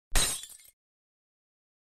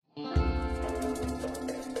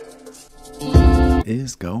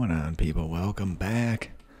Is going on, people? Welcome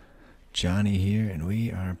back. Johnny here, and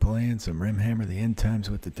we are playing some Rimhammer the End Times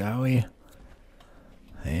with the dawi.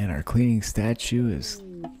 And our cleaning statue is...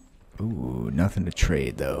 ooh, nothing to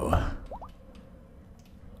trade, though.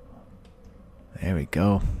 There we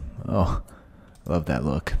go. Oh, love that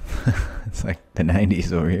look. It's like the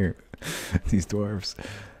 90s over here. These dwarves.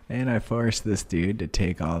 And I forced this dude to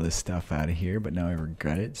take all this stuff out of here, but now I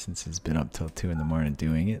regret it since it's been up till 2 in the morning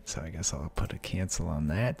doing it. So I guess I'll put a cancel on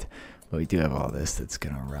that. But we do have all this that's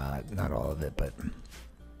going to rot. Not all of it, but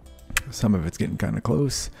some of it's getting kind of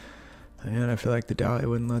close. And I feel like the dawi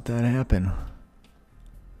wouldn't let that happen.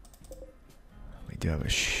 We do have a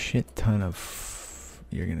shit ton of...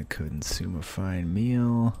 you're going to consume a fine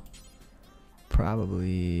meal.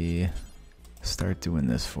 Probably start doing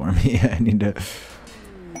this for me. I need to...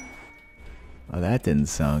 oh, that didn't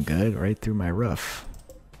sound good. Right through my roof.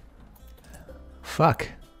 Fuck.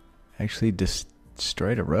 Actually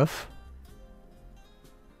destroyed a roof?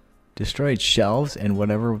 Destroyed shelves and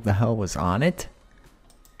whatever the hell was on it?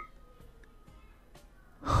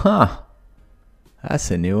 Huh. That's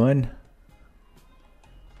a new one.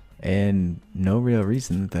 And no real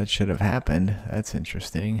reason that should have happened. That's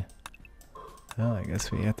interesting. Well, I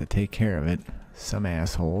guess we have to take care of it. Some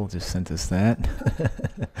asshole just sent us that.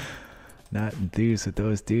 Not enthused with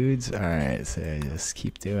those dudes. Alright, so I just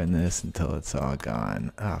keep doing this until it's all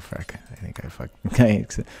gone. Oh, fuck. I think I fucked.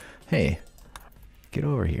 Hey, get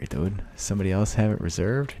over here, dude. Somebody else have it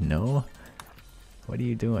reserved? No? What are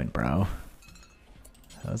you doing, bro?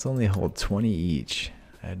 Those only hold 20 each.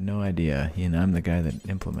 I had no idea. You know, I'm the guy that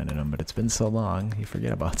implemented them, but it's been so long, you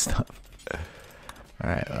forget about stuff.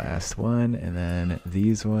 Alright, last one. And then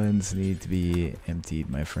these ones need to be emptied,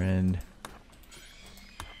 my friend.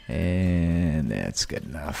 And that's good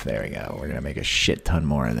enough. There we go. We're going to make a shit ton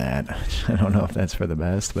more of that. I don't know if that's for the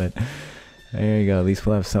best, but there you go. At least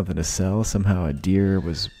we'll have something to sell. Somehow a deer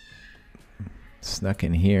was snuck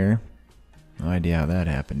in here. No idea how that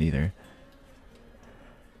happened either.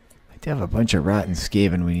 I do have a bunch of rotten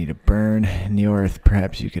skaven we need to burn. Neorth,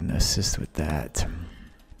 perhaps you can assist with that.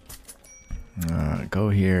 Go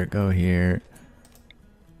here. Go here.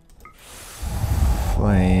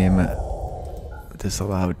 Flame.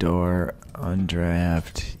 Disallow door,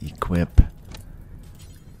 undraft, equip,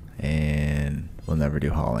 and we'll never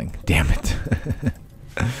do hauling. Damn it.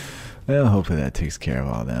 Well, hopefully that takes care of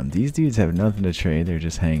all of them. These dudes have nothing to trade. They're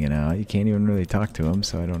just hanging out. You can't even really talk to them,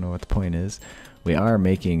 so I don't know what the point is. We are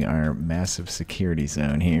making our massive security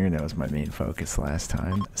zone here. That was my main focus last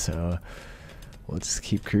time, so we'll just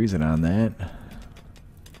keep cruising on that.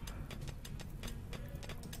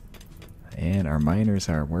 And our miners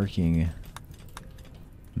are working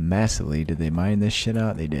massively. Did they mine this shit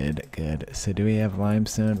out? They did. Good. So do we have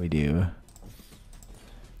limestone? We do.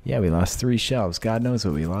 Yeah, we lost 3 shelves. God knows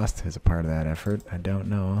what we lost as a part of that effort. I don't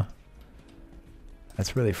know.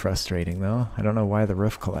 That's really frustrating though. I don't know why the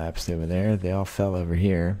roof collapsed over there. They all fell over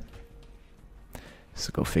here. So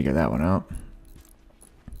go figure that one out.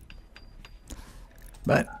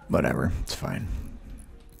 But whatever. It's fine.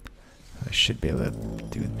 I should be able to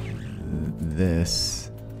do this.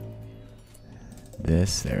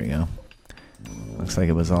 There we go. Looks like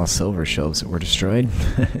it was all silver shelves that were destroyed.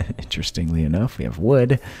 Interestingly enough, we have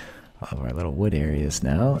wood. All of our little wood areas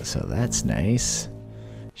now, so that's nice.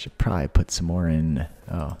 Should probably put some more in.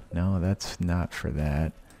 Oh, no, that's not for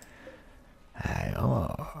that. I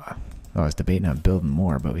was debating on building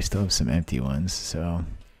more, but we still have some empty ones, so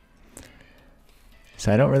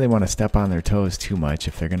I don't really want to step on their toes too much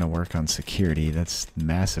if they're going to work on security. That's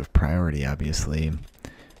massive priority, obviously.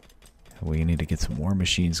 We need to get some war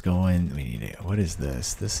machines going. We need to, what is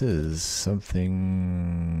this? This is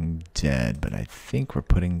something dead, but I think we're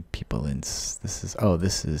putting people in. This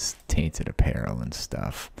is tainted apparel and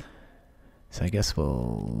stuff. So I guess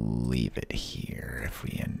we'll leave it here if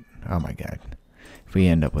we end. Oh my god. If we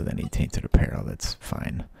end up with any tainted apparel, that's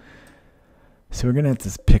fine. So we're going to have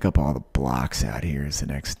to pick up all the blocks out here is the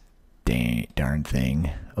next darn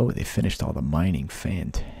thing. Oh, they finished all the mining.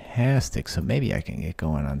 Fantastic. So maybe I can get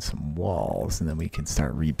going on some walls and then we can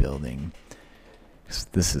start rebuilding.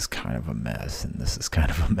 This is kind of a mess and this is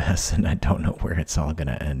kind of a mess and I don't know where it's all going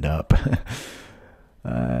to end up.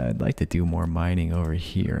 I'd like to do more mining over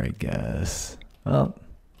here, I guess. Well,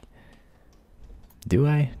 do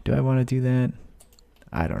I? Do I want to do that?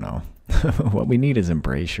 I don't know. What we need is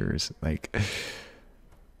embrasures. Like,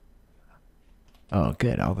 oh,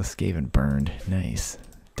 good. All the Skaven burned. Nice.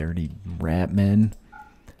 Dirty rat men.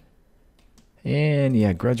 And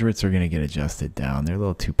yeah, grudge writs are going to get adjusted down. They're a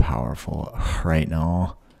little too powerful right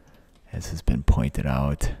now, as has been pointed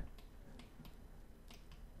out.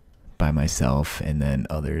 by myself and then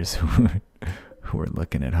others who were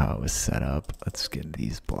looking at how it was set up. Let's get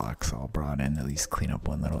these blocks all brought in, at least clean up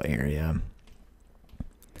one little area.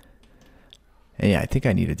 And yeah, I think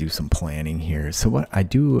I need to do some planning here. So what I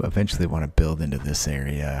do eventually want to build into this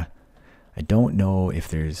area, I don't know if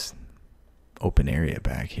there's open area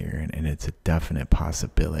back here, and it's a definite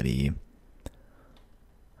possibility.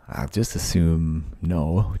 I'll just assume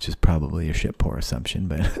no, which is probably a shit poor assumption,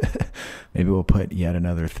 but maybe we'll put yet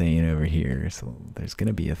another thing over here. So there's going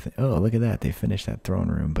to be a thing. Oh, look at that. They finished that throne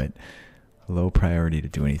room, but low priority to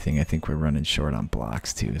do anything. I think we're running short on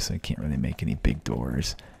blocks too, so I can't really make any big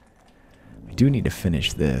doors. We do need to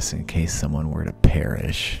finish this in case someone were to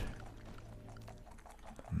perish.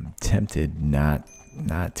 I'm tempted not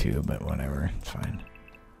to, but whatever, it's fine.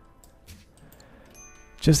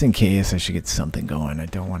 Just in case I should get something going. I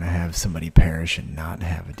don't want to have somebody perish and not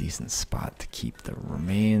have a decent spot to keep the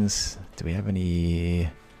remains. Do we have any?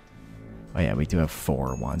 Oh yeah, we do have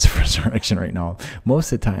 4 wands of resurrection right now.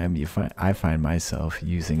 Most of the time, I find myself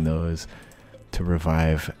using those to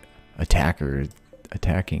revive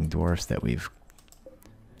attacking dwarfs that we've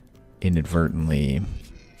inadvertently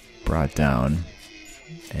brought down,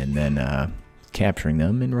 and then capturing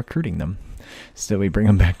them and recruiting them. So we bring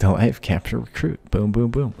them back to life, capture, recruit, boom,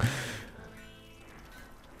 boom, boom.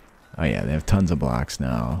 Oh yeah, they have tons of blocks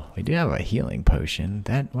now. We do have a healing potion.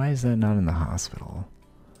 Why is that not in the hospital?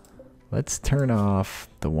 Let's turn off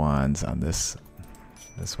the wands on this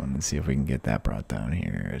one and see if we can get that brought down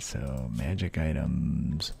here. So magic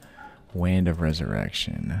items, wand of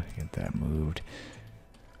resurrection, get that moved.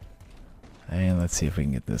 And let's see if we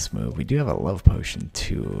can get this moved. We do have a love potion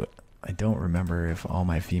too. I don't remember if all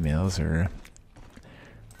my females are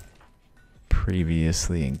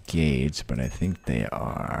previously engaged, but I think they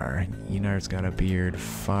are. Enar's got a beard.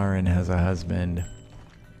 Farin has a husband.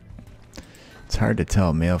 It's hard to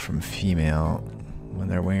tell male from female when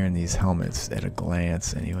they're wearing these helmets at a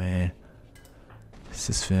glance anyway.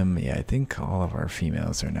 Sisfim, yeah, I think all of our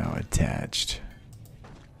females are now attached.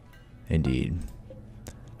 Indeed.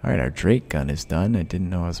 Alright, our Drake gun is done. I didn't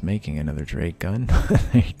know I was making another Drake gun.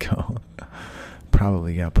 There you go.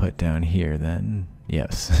 Probably got put down here then.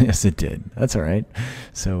 Yes, yes it did. That's alright.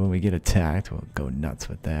 So when we get attacked, we'll go nuts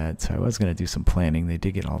with that. So I was going to do some planning. They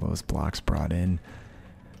did get all those blocks brought in.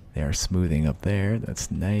 They are smoothing up there. That's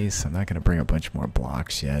nice. I'm not going to bring a bunch more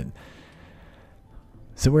blocks yet.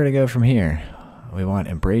 So where to go from here? We want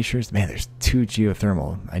embracers. Man, there's 2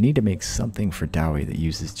 geothermal. I need to make something for dawi that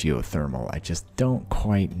uses geothermal. I just don't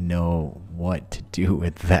quite know what to do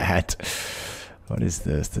with that. What is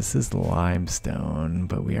this? This is limestone,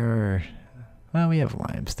 but we have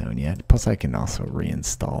limestone yet. Plus I can also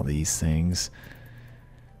reinstall these things.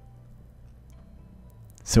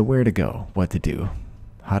 So where to go? What to do?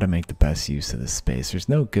 How to make the best use of this space. There's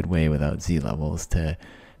no good way without Z levels to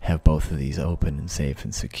have both of these open and safe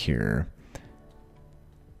and secure.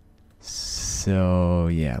 So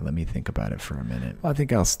yeah, let me think about it for a minute. Well, I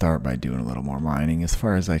think I'll start by doing a little more mining as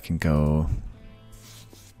far as I can go.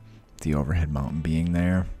 The overhead mountain being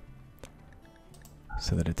there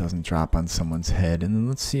so that it doesn't drop on someone's head. And then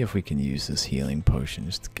let's see if we can use this healing potion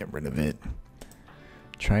just to get rid of it.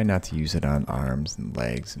 Try not to use it on arms and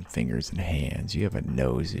legs and fingers and hands. You have a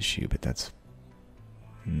nose issue, but that's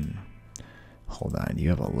hold on, you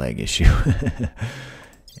have a leg issue.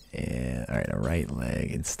 And alright, a right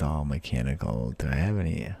leg, install mechanical. Do I have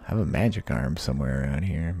any? I have a magic arm somewhere around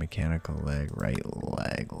here. Mechanical leg, right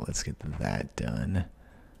leg. Let's get that done.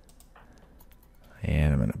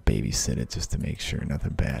 And I'm going to babysit it just to make sure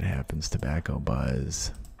nothing bad happens. Tobacco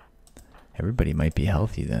buzz. Everybody might be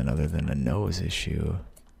healthy then, other than a nose issue.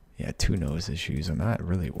 Yeah, 2 nose issues. I'm not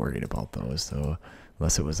really worried about those though.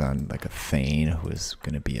 Unless it was on like a Thane who was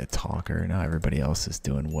going to be a talker. Now everybody else is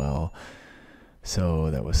doing well. So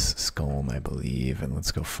that was Skolm, I believe. And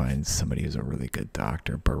let's go find somebody who's a really good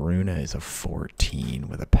doctor. Baruna is a 14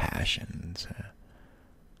 with a passion. So.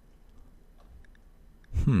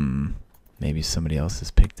 Maybe somebody else has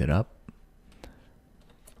picked it up.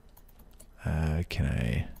 Can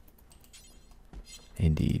I?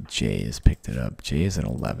 Indeed, Jay has picked it up. Jay is an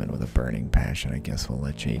 11 with a burning passion. I guess we'll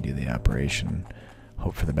let Jay do the operation.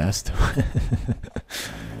 Hope for the best.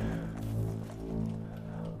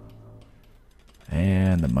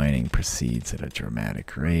 And the mining proceeds at a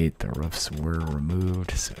dramatic rate. The roofs were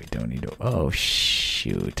removed, so we don't need to... Oh,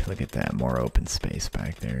 shoot. Look at that. More open space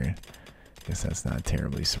back there. Guess that's not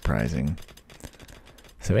terribly surprising.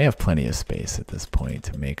 So we have plenty of space at this point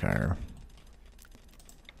to make our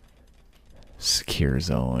secure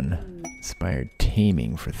zone. Inspired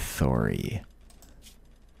taming for Thori.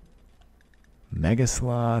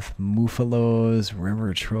 Megasloth, Muffalos,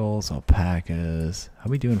 river trolls, alpacas. How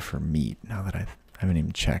are we doing for meat now that I haven't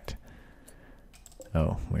even checked?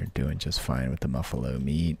 Oh, we're doing just fine with the muffalo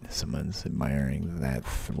meat. Someone's admiring that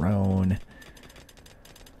throne.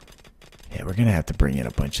 Yeah, we're gonna have to bring in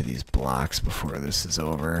a bunch of these blocks before this is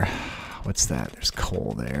over. What's that? There's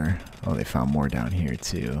coal there. Oh, they found more down here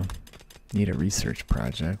too. Need a research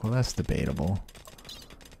project. Well, that's debatable.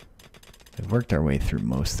 We've worked our way through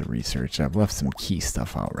most of the research. I've left some key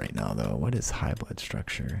stuff out right now, though. What is high blood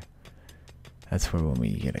structure? That's for when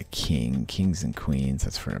we get a king. Kings and queens.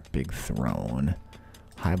 That's for a big throne.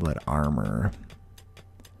 High blood armor.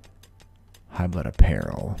 High blood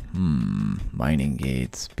apparel. Mining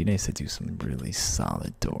gates. Be nice to do some really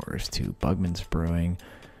solid doors, too. Bugman's Brewing.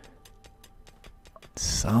 At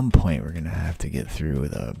some point, we're going to have to get through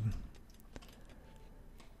the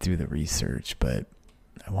research, but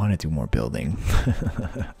I want to do more building.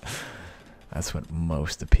 That's what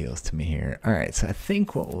most appeals to me here. Alright, so I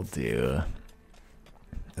think what we'll do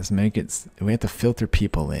is make it... We have to filter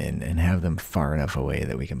people in and have them far enough away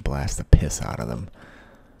that we can blast the piss out of them.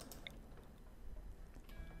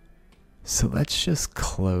 So let's just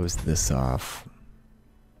close this off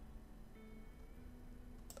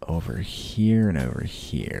over here and over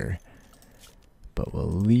here. But we'll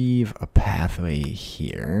leave a pathway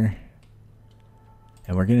here.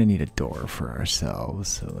 And we're going to need a door for ourselves,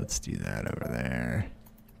 so let's do that over there.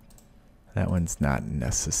 That one's not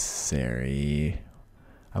necessary.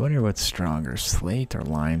 I wonder what's stronger, slate or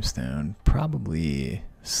limestone? Probably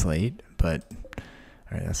slate, but...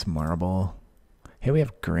 Alright, that's marble. Hey, we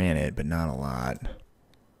have granite, but not a lot.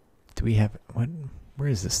 Do we have... what? Where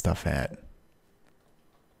is this stuff at?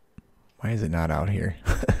 Why is it not out here?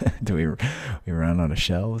 Do we run out of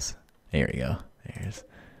shelves? There we go. There's...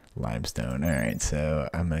 limestone. Alright, so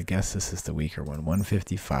I'm going to guess this is the weaker one.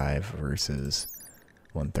 155 versus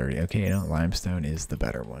 130. Okay, no, limestone is the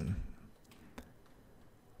better one.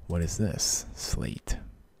 What is this? Slate.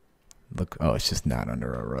 Look, oh, it's just not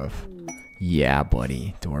under a roof. Yeah,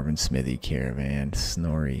 buddy. Dwarven Smithy Caravan.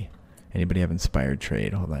 Snorri. Anybody have inspired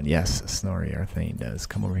trade? Hold on. Yes, Snorri, our thing does.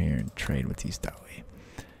 Come over here and trade with these dawi.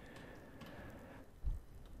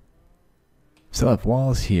 Still have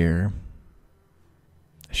walls here.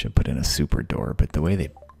 I should put in a super door, but the way they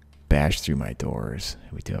bash through my doors,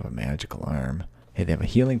 we do have a magical arm. Hey, they have a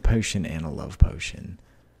healing potion and a love potion.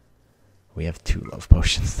 We have 2 love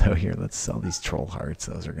potions, though, here. Let's sell these troll hearts.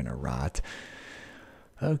 Those are going to rot.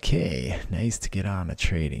 Okay, nice to get on a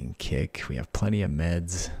trading kick. We have plenty of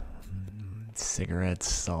meds, cigarettes,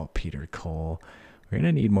 saltpeter, coal. We're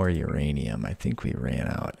going to need more uranium. I think we ran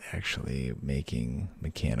out, actually, making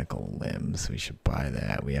mechanical limbs. We should buy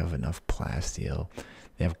that. We have enough plasteel.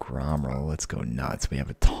 They have Gromrel. Let's go nuts. We have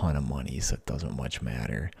a ton of money, so it doesn't much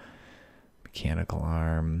matter. Mechanical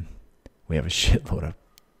arm. We have a shitload of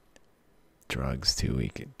drugs, too.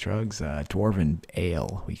 Dwarven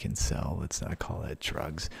ale we can sell. Let's not call that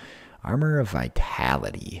drugs. Armor of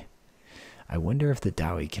Vitality. I wonder if the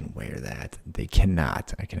dawi can wear that. They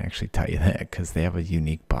cannot. I can actually tell you that because they have a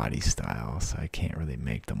unique body style, so I can't really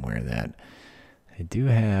make them wear that. I do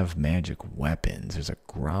have magic weapons. There's a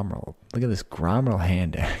Gromrel. Look at this. Gromrel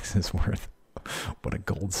hand axe is worth what a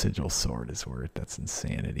gold sigil sword is worth. That's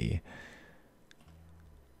insanity.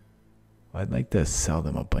 Well, I'd like to sell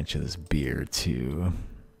them a bunch of this beer too.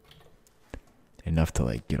 Enough to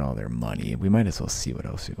like get all their money. We might as well see what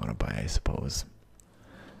else we want to buy, I suppose.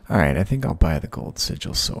 Alright, I think I'll buy the gold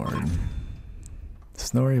sigil sword.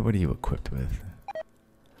 Snorri, what are you equipped with?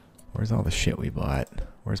 Where's all the shit we bought?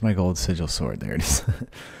 Where's my gold sigil sword? There it is.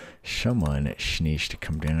 Someone schneesh to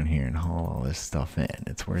come down here and haul all this stuff in.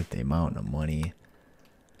 It's worth the amount of money.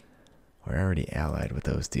 We're already allied with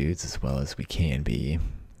those dudes as well as we can be.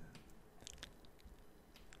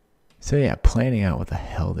 So yeah, planning out what the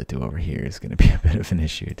hell to do over here is going to be a bit of an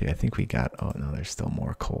issue, dude. I think we got... oh no, there's still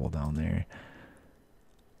more coal down there.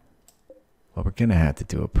 Well, we're going to have to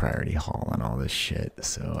do a priority haul on all this shit,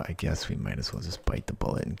 so I guess we might as well just bite the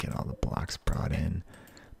bullet and get all the blocks brought in.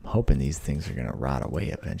 I'm hoping these things are going to rot away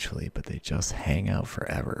eventually, but they just hang out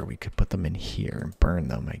forever. We could put them in here and burn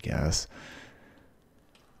them, I guess.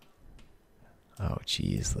 Oh,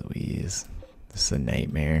 jeez, Louise. This is a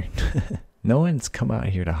nightmare. No one's come out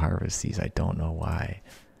here to harvest these. I don't know why.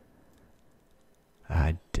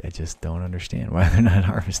 I just don't understand why they're not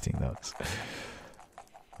harvesting those.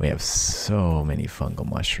 We have so many fungal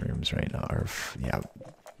mushrooms right now. Or, yeah.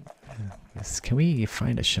 Can we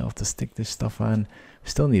find a shelf to stick this stuff on? We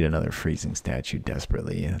still need another freezing statue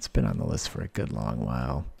desperately. It's been on the list for a good long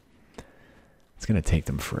while. It's going to take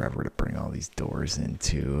them forever to bring all these doors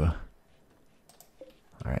into.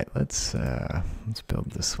 Alright, let's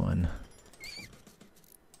build this one.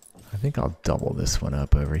 I think I'll double this one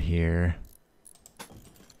up over here.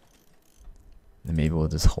 And maybe we'll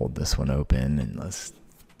just hold this one open unless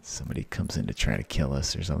somebody comes in to try to kill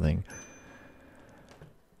us or something.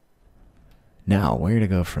 Now, where to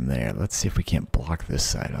go from there? Let's see if we can't block this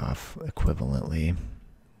side off equivalently.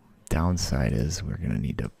 Downside is we're going to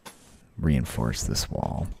need to reinforce this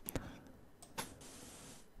wall.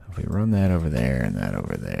 If we run that over there and that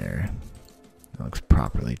over there, that looks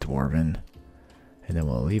properly dwarven. And then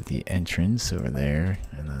we'll leave the entrance over there,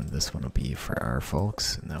 and then this one will be for our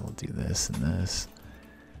folks, and then we'll do this and this.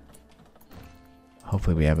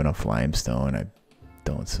 Hopefully we have enough limestone. I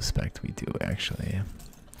don't suspect we do, actually,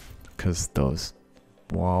 because those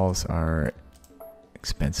walls are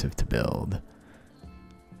expensive to build.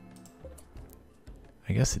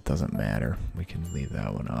 I guess it doesn't matter. We can leave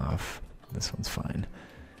that one off. This one's fine.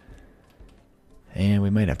 And we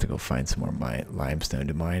might have to go find some more limestone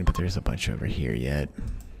to mine, but there's a bunch over here yet.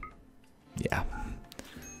 Yeah.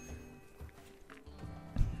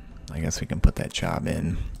 I guess we can put that job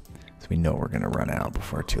in, so we know we're going to run out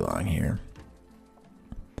before too long here.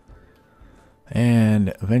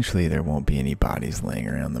 And eventually there won't be any bodies laying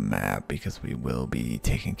around the map because we will be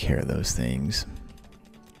taking care of those things.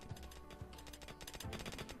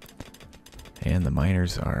 And the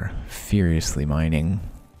miners are furiously mining.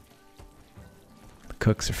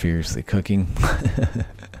 Cooks are furiously cooking.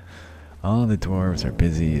 All the dwarves are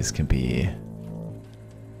busy as can be.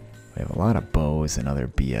 We have a lot of bows and other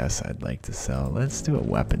BS I'd like to sell. Let's do a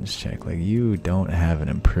weapons check. Like, you don't have an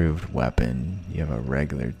improved weapon. You have a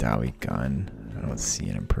regular dawi gun. I don't see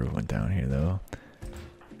an improved one down here though.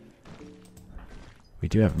 We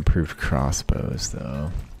do have improved crossbows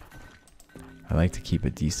though. I like to keep a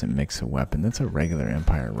decent mix of weapon. That's a regular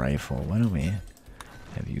Empire rifle. Why don't we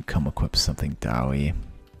have you come equip something dawi?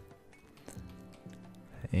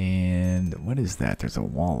 And what is that? There's a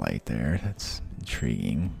wall light there. That's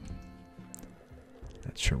intriguing.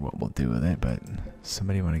 Not sure what we'll do with it, but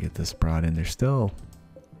somebody want to get this brought in. They're still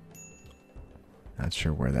not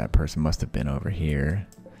sure where that person must have been over here.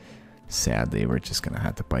 Sadly, we're just going to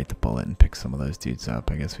have to bite the bullet and pick some of those dudes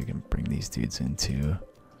up. I guess we can bring these dudes in too.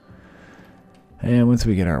 And once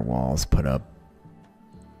we get our walls put up,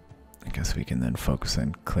 I guess we can then focus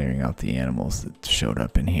on clearing out the animals that showed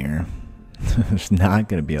up in here. There's not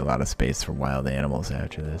going to be a lot of space for wild animals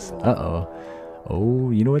after this. Uh-oh. Oh,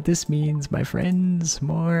 you know what this means, my friends?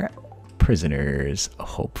 More prisoners.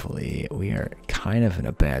 Hopefully. We are kind of in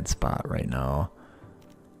a bad spot right now,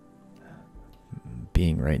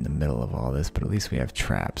 being right in the middle of all this, but at least we have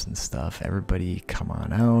traps and stuff. Everybody come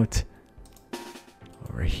on out.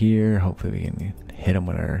 Over here. Hopefully we can hit them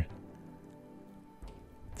with our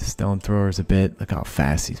stone throwers a bit. Look how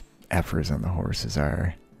fast these effers on the horses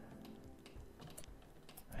are.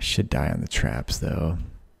 I should die on the traps though.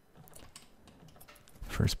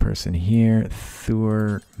 First person here.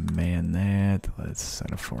 Thor, man that. Let's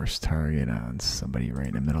set a force target on somebody right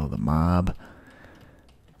in the middle of the mob.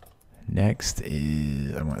 Next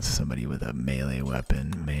is, I want somebody with a melee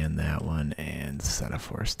weapon. Man that one and set a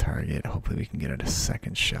force target. Hopefully we can get a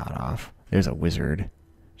second shot off. There's a wizard.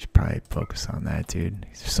 Should probably focus on that, dude.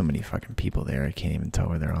 There's so many fucking people there. I can't even tell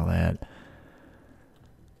where they're all at.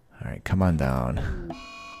 Alright, come on down.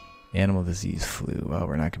 Animal disease flu. Well,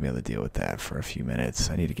 we're not going to be able to deal with that for a few minutes.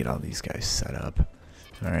 I need to get all these guys set up.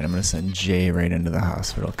 Alright, I'm going to send Jay right into the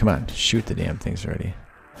hospital. Come on, shoot the damn things already.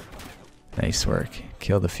 Nice work.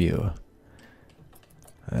 Killed a few.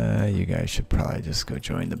 You guys should probably just go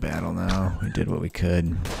join the battle now. We did what we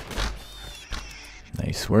could.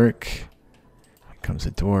 Nice work. Here comes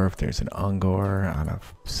a dwarf. There's an Ungor on a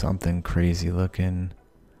something crazy looking.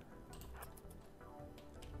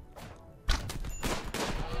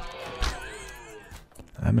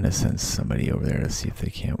 I'm going to send somebody over there to see if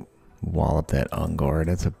they can't wall up that Ungor.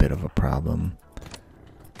 That's a bit of a problem.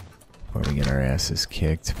 Before we get our asses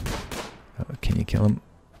kicked. Can you kill him?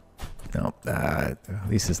 No. At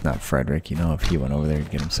least it's not Frederick. You know, if he went over there, he'd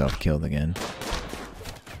get himself killed again.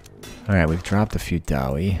 Alright, we've dropped a few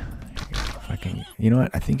dawi. Fucking, you know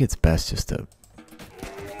what? I think it's best just to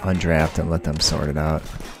undraft and let them sort it out.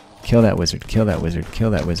 Kill that wizard. Kill that wizard.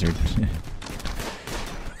 Kill that wizard.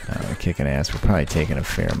 We're kicking ass. We're probably taking a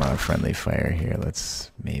fair amount of friendly fire here.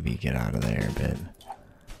 Let's maybe get out of there a bit.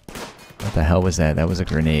 What the hell was that? That was a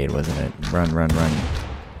grenade, wasn't it? Run, run, run.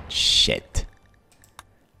 Shit.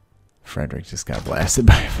 Frederick just got blasted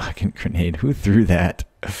by a fucking grenade. Who threw that?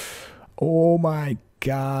 Oh my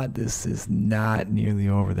god, this is not nearly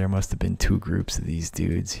over. There must have been two groups of these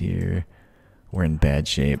dudes here. We're in bad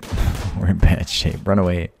shape. We're in bad shape. Run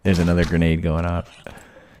away. There's another grenade going off.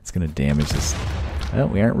 It's going to damage this. Oh,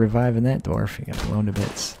 we aren't reviving that dwarf. He got blown to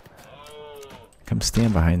bits. Come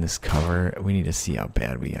stand behind this cover. We need to see how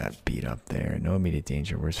bad we got beat up there. No immediate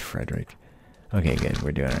danger. Where's Frederick? Okay, good.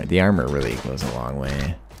 We're doing all right. The armor really goes a long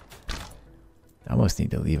way. I almost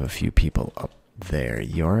need to leave a few people up there.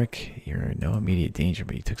 Yorick, you're in no immediate danger,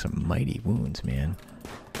 but you took some mighty wounds, man.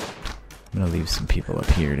 I'm going to leave some people up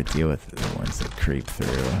here to deal with the ones that creep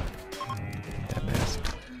through. That mess.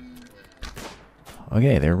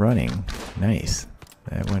 Okay, they're running. Nice.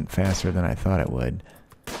 That went faster than I thought it would.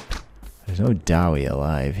 There's no dawi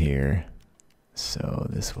alive here, so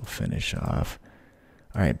this will finish off.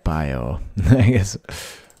 Alright, bio. I guess.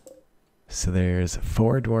 So there's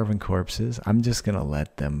 4 dwarven corpses. I'm just going to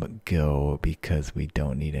let them go because we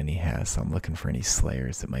don't need any hassle. I'm looking for any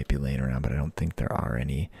slayers that might be laying around, but I don't think there are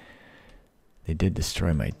any. They did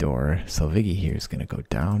destroy my door. Selvigi here is going to go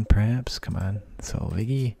down, perhaps. Come on,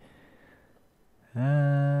 Selvigi.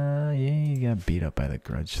 Yeah, you got beat up by the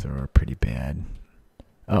grudge thrower pretty bad.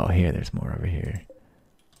 Oh, here, there's more over here.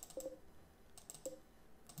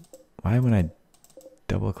 Why would I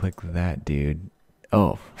double-click that dude?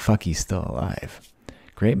 Oh, fuck, he's still alive.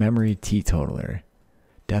 Great memory, teetotaler.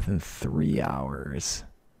 Death in 3 hours.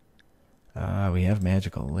 We have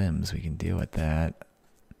magical limbs. We can deal with that.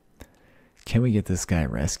 Can we get this guy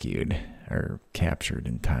rescued or captured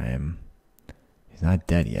in time? He's not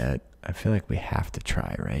dead yet. I feel like we have to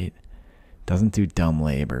try, right? Doesn't do dumb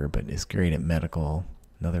labor, but is great at medical.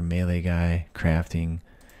 Another melee guy, crafting,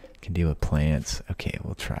 can deal with plants. Okay,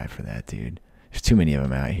 we'll try for that, dude. There's too many of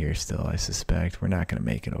them out here still, I suspect. We're not going to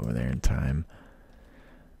make it over there in time.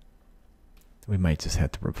 We might just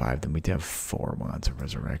have to revive them. We do have 4 wands of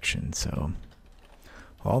resurrection, so...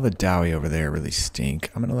 All the dawi over there really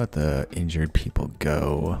stink. I'm going to let the injured people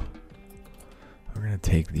go. We're going to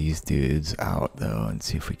take these dudes out, though, and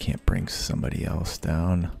see if we can't bring somebody else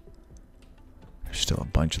down. There's still a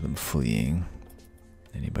bunch of them fleeing.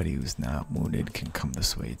 Anybody who's not wounded can come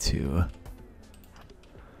this way, too.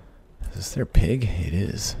 Is this their pig? It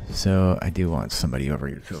is. So I do want somebody over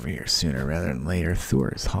here sooner rather than later. Thor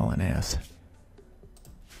is hauling ass.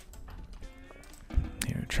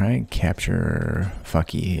 Here, try and capture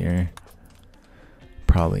Fucky here.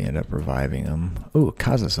 Probably end up reviving him. Ooh,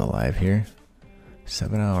 Kaza's alive here.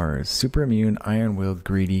 7 hours. Super immune, iron-willed,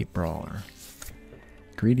 greedy, brawler.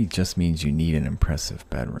 Greedy just means you need an impressive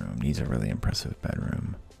bedroom. Needs a really impressive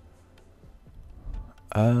bedroom.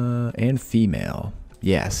 And female.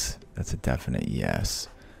 Yes. That's a definite yes.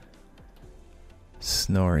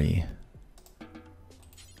 Snorri.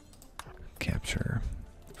 Capture.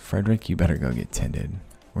 Frederick, you better go get tended.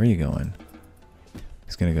 Where are you going?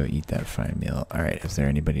 He's gonna go eat that fine meal. Alright, is there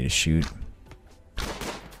anybody to shoot?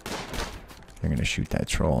 They're gonna shoot that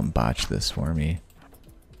troll and botch this for me.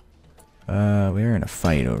 We're in a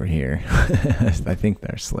fight over here. I think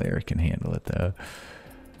our slayer can handle it though.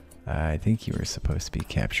 I think you were supposed to be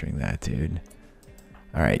capturing that dude.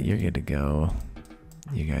 Alright, you're good to go.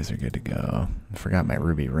 You guys are good to go. I forgot my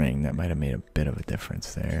ruby ring. That might have made a bit of a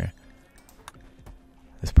difference there.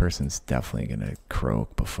 This person's definitely going to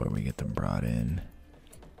croak before we get them brought in.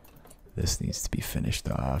 This needs to be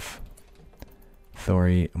finished off.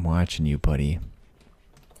 Thori, I'm watching you, buddy.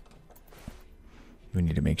 We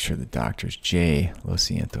need to make sure the doctor's J. Lo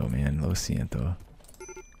siento, man. Lo siento.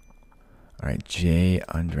 Alright, J,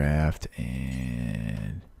 undraft,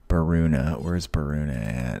 and Baruna. Where's Baruna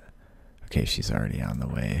at? Okay, she's already on the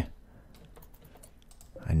way.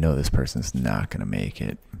 I know this person's not going to make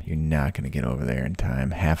it. You're not going to get over there in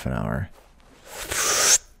time. Half an hour.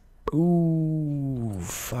 Ooh,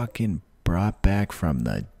 fucking brought back from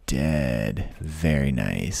the dead. Very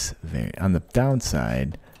nice. Very. On the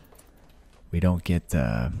downside, we don't get...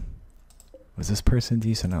 was this person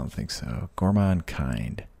decent? I don't think so. Gourmand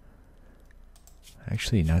kind.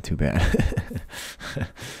 Actually, not too bad.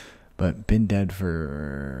 But been dead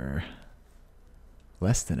for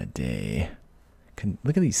less than a day.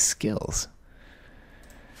 Look at these skills.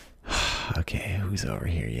 Okay, who's over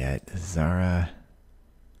here yet? Zara.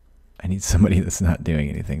 I need somebody that's not doing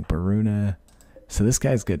anything. Baruna. So this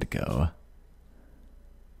guy's good to go.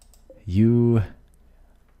 You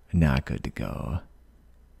not good to go.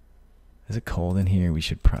 Is it cold in here? We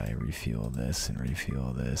should probably refuel this and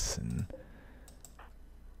refuel this and...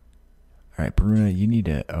 Alright, Baruna, you need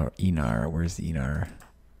to... Oh, Enar. Where's the Enar?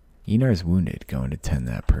 Enar's wounded. Going to tend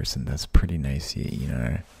that person. That's pretty nice, yeah,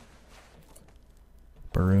 Enar.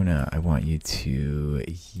 Baruna, I want you to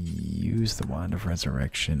use the Wand of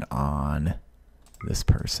Resurrection on this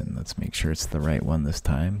person. Let's make sure it's the right one this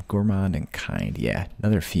time. Gourmand and kind. Yeah,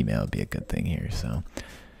 another female would be a good thing here, so...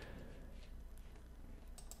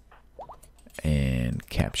 and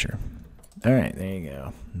capture. All right, there you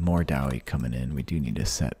go. More dawi coming in. We do need to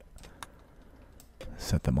set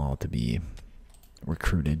them all to be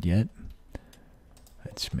recruited yet.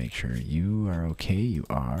 Let's make sure you are okay. You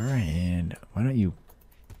are. And why don't you...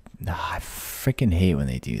 I freaking hate when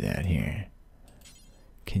they do that here.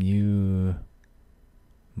 Can you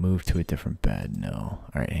move to a different bed? No.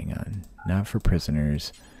 All right, hang on. Not for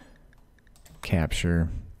prisoners. Capture.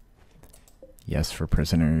 Yes for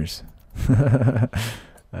prisoners.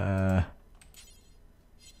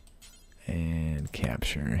 And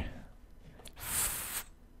capture.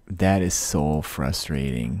 That is so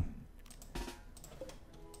frustrating.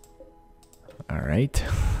 Alright.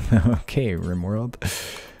 Okay, RimWorld.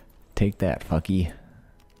 Take that, fucky.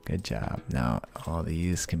 Good job. Now, all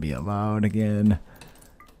these can be allowed again.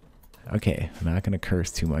 Okay, I'm not going to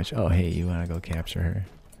curse too much. Oh, hey, you want to go capture her?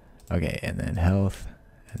 Okay, and then health.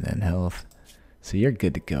 And then health. So you're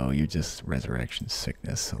good to go. You're just resurrection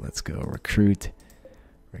sickness. So let's go recruit.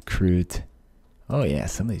 Recruit. Oh yeah,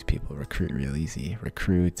 some of these people recruit real easy.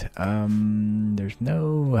 Recruit. There's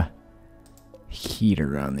no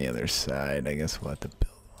heater on the other side. I guess we'll have to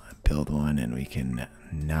build one and we can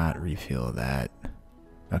not refuel that.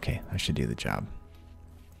 Okay, that should do the job.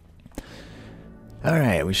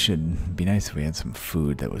 Alright, we should be nice if we had some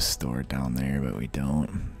food that was stored down there, but we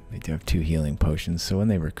don't. We do have 2 healing potions, so when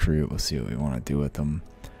they recruit, we'll see what we want to do with them.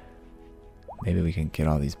 Maybe we can get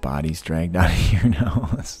all these bodies dragged out of here now.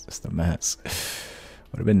 It's just a mess.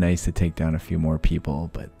 Would have been nice to take down a few more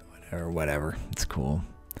people, but whatever. It's cool.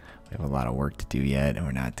 We have a lot of work to do yet, and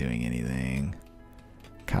we're not doing anything.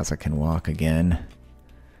 Kaza can walk again.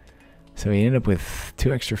 So we ended up with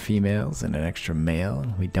 2 extra females and an extra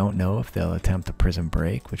male. We don't know if they'll attempt a prison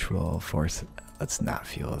break, which will force... Let's not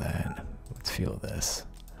fuel that. Let's fuel this.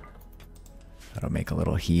 That'll make a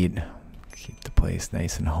little heat. Keep the place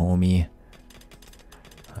nice and homey.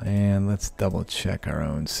 And let's double check our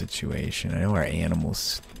own situation. I know our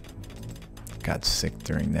animals got sick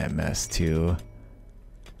during that mess too.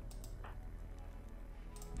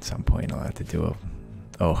 At some point I'll have to do a...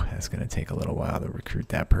 Oh, that's going to take a little while to recruit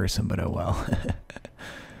that person, but oh well.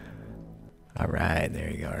 Alright,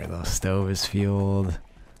 there you go. Our little stove is fueled.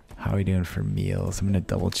 How are we doing for meals? I'm going to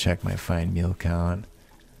double check my fine meal count.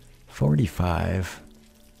 45.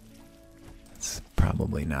 It's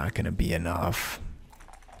probably not going to be enough.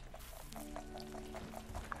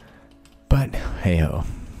 But hey ho,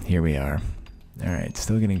 here we are. Alright,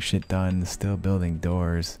 still getting shit done, still building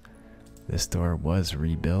doors. This door was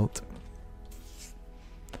rebuilt.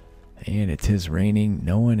 And it is raining.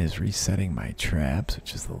 No one is resetting my traps,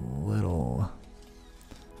 which is a little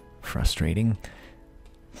frustrating.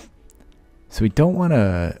 So we don't want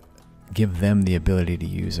to give them the ability to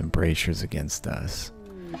use embrasures against us.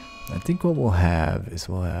 I think what we'll have is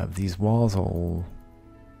we'll have these walls all...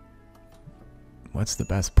 What's the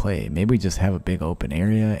best play? Maybe we just have a big open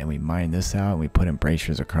area and we mine this out and we put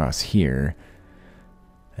embrasures across here.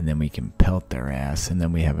 And then we can pelt their ass. And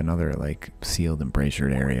then we have another like sealed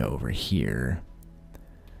embrasured area over here.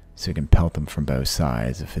 So we can pelt them from both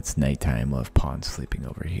sides. If it's nighttime, we'll have pawns sleeping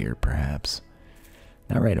over here perhaps.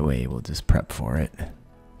 Not right away, we'll just prep for it.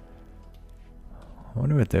 I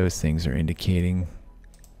wonder what those things are indicating.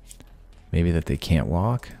 Maybe that they can't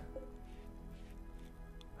walk?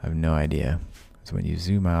 I have no idea. So when you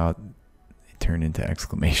zoom out, they turn into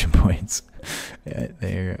exclamation points.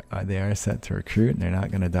 Yeah, they are set to recruit and they're not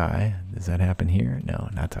going to die. Does that happen here? No,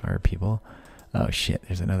 not to our people. Oh shit,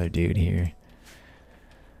 there's another dude here.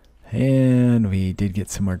 And we did get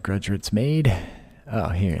some more grudgerets made. Oh,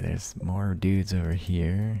 here, there's more dudes over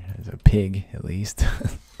here. There's a pig, at least.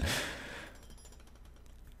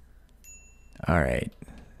 Alright.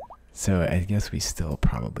 So I guess we still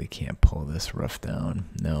probably can't pull this roof down.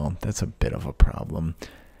 No, that's a bit of a problem.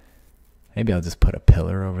 Maybe I'll just put a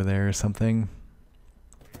pillar over there or something.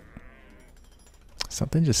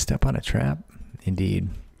 Something just step on a trap? Indeed.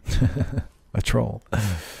 A troll.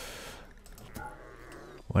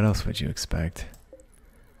 What else would you expect?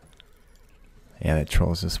 Yeah, that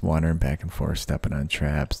troll's just wandering back and forth, stepping on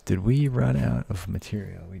traps. Did we run out of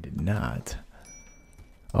material? We did not.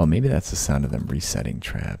 Oh, maybe that's the sound of them resetting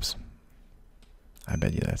traps. I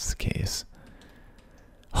bet you that's the case.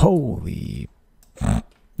 Holy...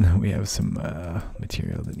 We have some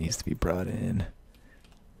material that needs to be brought in.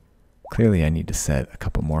 Clearly I need to set a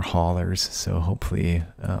couple more haulers, so hopefully...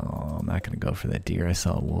 Oh, I'm not going to go for that deer. I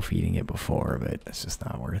saw a wolf eating it before, but it's just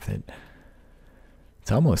not worth it.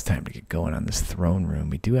 It's almost time to get going on this throne room.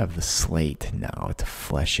 We do have the slate now to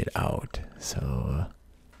flesh it out, so...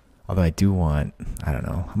 Although I do want... I don't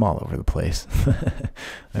know. I'm all over the place.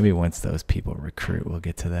 Maybe once those people recruit, we'll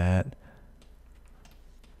get to that.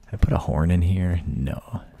 I put a horn in here?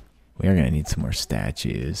 No. We are going to need some more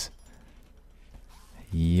statues.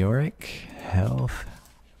 Yorick, health.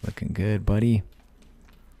 Looking good, buddy.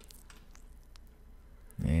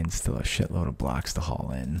 And still a shitload of blocks to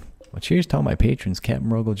haul in. Well, cheers to all my patrons. Captain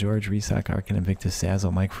Rogel, George, Resock, Arkin, Invictus,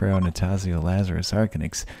 Sazzle, Mike Farrow, Natasio, Lazarus,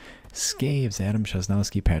 Arcanix, Scaves, Adam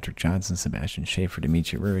Chesnowski, Patrick Johnson, Sebastian Schaefer,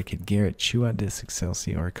 Dimitri Rurikid, Garrett, Chuadis,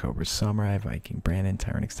 Excelsior, Cobra Samurai, Viking, Brandon,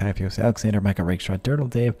 Tyrannix, Typhios, Alexander, Michael Rakestraw, Dirtle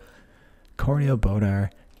Dave, Cornel, Bodar,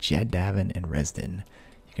 Jed Davin, and Resden.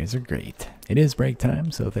 You guys are great. It is break time,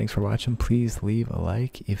 so thanks for watching. Please leave a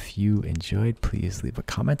like if you enjoyed. Please leave a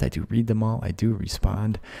comment. I do read them all. I do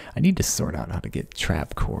respond. I need to sort out how to get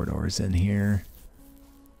trap corridors in here.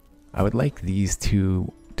 I would like these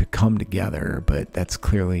two to come together, but that's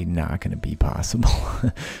clearly not going to be possible.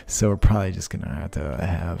 So we're probably just going to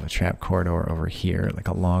have a trap corridor over here, like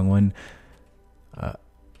a long one, and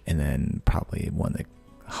then probably one that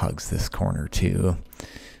hugs this corner too.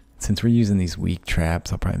 Since we're using these weak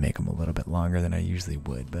traps, I'll probably make them a little bit longer than I usually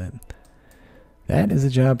would, but that is a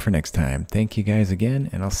job for next time. Thank you guys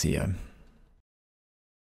again, and I'll see you.